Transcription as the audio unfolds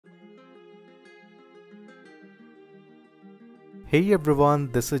Hey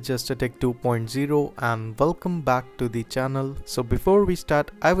everyone, this is Justatech 2.0 and welcome back to the channel. So before we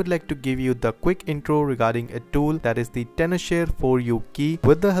start, I would like to give you the quick intro regarding a tool that is the TenorShare for You key.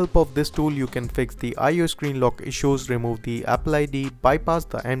 With the help of this tool, you can fix the iOS screen lock issues, remove the Apple ID, bypass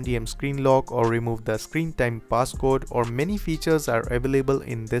the MDM screen lock, or remove the screen time passcode, or many features are available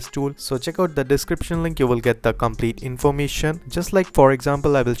in this tool. So check out the description link, you will get the complete information. Just like for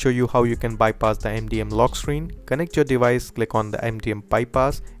example, I will show you how you can bypass the MDM lock screen. Connect your device, click on the MDM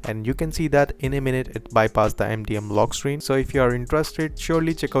bypass, and you can see that in a minute it bypassed the MDM lock screen. So if you are interested,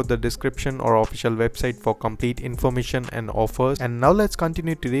 surely check out the description or official website for complete information and offers. And now let's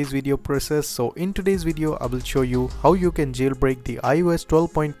continue today's video process. So in today's video, I will show you how you can jailbreak the iOS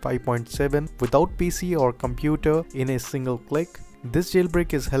 12.5.7 without PC or computer in a single click. This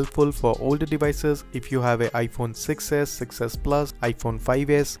jailbreak is helpful for older devices if you have an iPhone 6s, 6s Plus, iPhone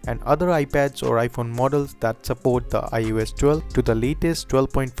 5s and other iPads or iPhone models that support the iOS 12 to the latest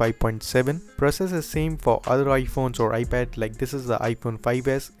 12.5.7. Process is same for other iPhones or iPad, like this is the iPhone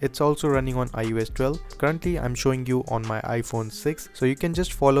 5s. It's also running on iOS 12. Currently I'm showing you on my iPhone 6, so you can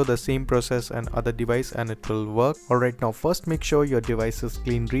just follow the same process and other device and it will work. Alright, now first make sure your device is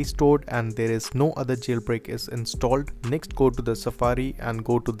clean restored and there is no other jailbreak is installed. Next, go to the Safari and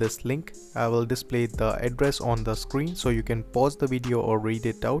go to this link. I will display the address on the screen so you can pause the video or read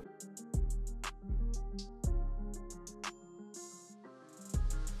it out.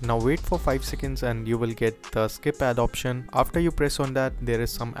 Now wait for 5 seconds and you will get the skip ad option. After you press on that, there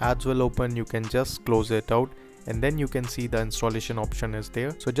is some ads will open. You can just close it out and then you can see the installation option is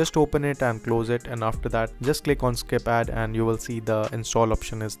there. So just open it and close it, and after that just click on skip ad and you will see the install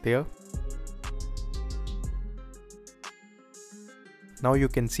option is there. Now you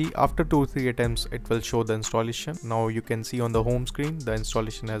can see after 2-3 attempts it will show the installation. Now you can see on the home screen the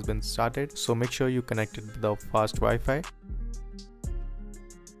installation has been started. So make sure you connect it with the fast Wi-Fi.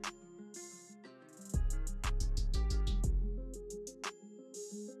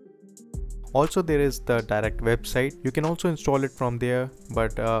 Also there is the direct website. You can also install it from there,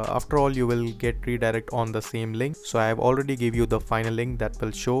 but after all you will get redirect on the same link. So I have already gave you the final link that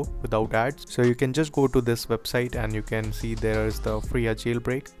will show without ads. So you can just go to this website and you can see there is the Freya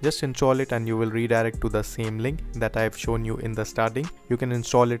Jailbreak. Just install it and you will redirect to the same link that I have shown you in the starting. You can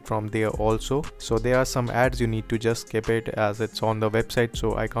install it from there also. So there are some ads, you need to just skip it as it's on the website,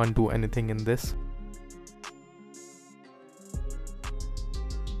 so I can't do anything in this.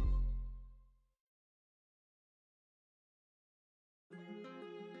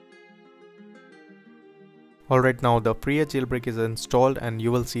 Alright, now the Freya Jailbreak is installed and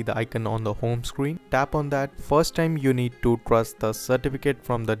you will see the icon on the home screen. Tap on that. First time you need to trust the certificate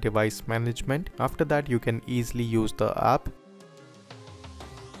from the device management. After that you can easily use the app.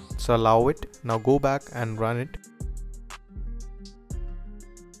 So allow it. Now go back and run it.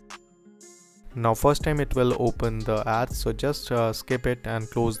 Now first time it will open the ads, so just skip it and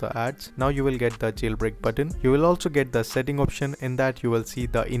close the ads. Now you will get the jailbreak button. You will also get the setting option. In that you will see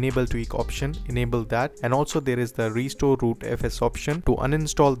the enable tweak option. Enable that, and also there is the restore root FS option. To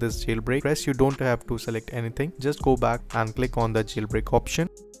uninstall this jailbreak, press, you don't have to select anything, just go back and click on the jailbreak option.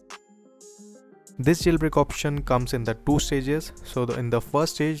 This jailbreak option comes in the 2 stages. So in the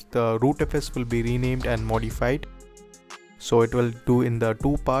first stage the root FS will be renamed and modified. So it will do in the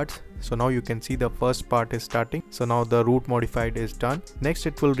 2 parts. So now you can see the first part is starting. So now the root modified is done. Next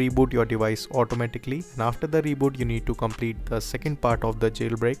it will reboot your device automatically, and after the reboot you need to complete the second part of the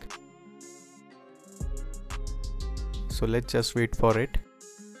jailbreak. So let's just wait for it.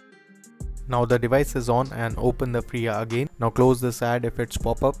 Now the device is on, and open the Freya again. Now close this ad if it's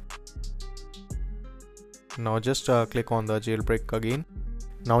pop up. Now just click on the jailbreak again.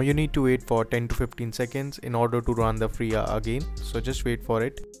 Now you need to wait for 10 to 15 seconds in order to run the Freya again. So just wait for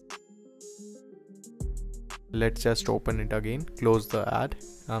it. Let's just open it again, close the ad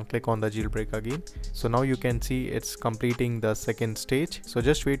and click on the jailbreak again. So now you can see it's completing the second stage. So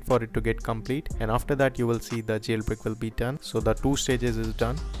just wait for it to get complete, and after that you will see the jailbreak will be done. So the 2 stages is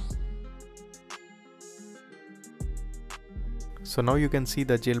done. So now you can see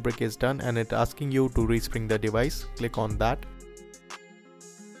the jailbreak is done and it's asking you to respring the device. Click on that.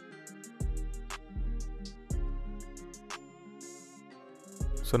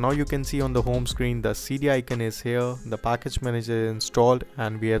 So now you can see on the home screen the CD icon is here, the package manager is installed,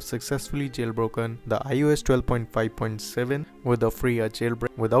 and we have successfully jailbroken the iOS 12.5.7 with a Freya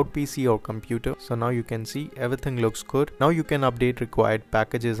jailbreak without PC or computer. So now you can see everything looks good. Now you can update required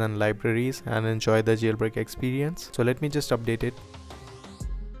packages and libraries and enjoy the jailbreak experience. So let me just update it.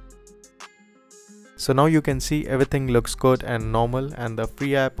 So now you can see everything looks good and normal, and the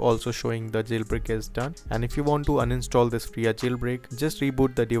Freya app also showing the jailbreak is done. And if you want to uninstall this Freya jailbreak, just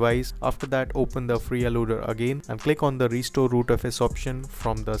reboot the device. After that, open the Freya loader again and click on the restore rootfs option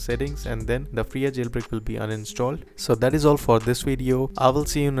from the settings, and then the Freya jailbreak will be uninstalled. So that is all for this video. I will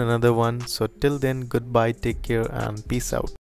see you in another one. So till then, goodbye, take care and peace out.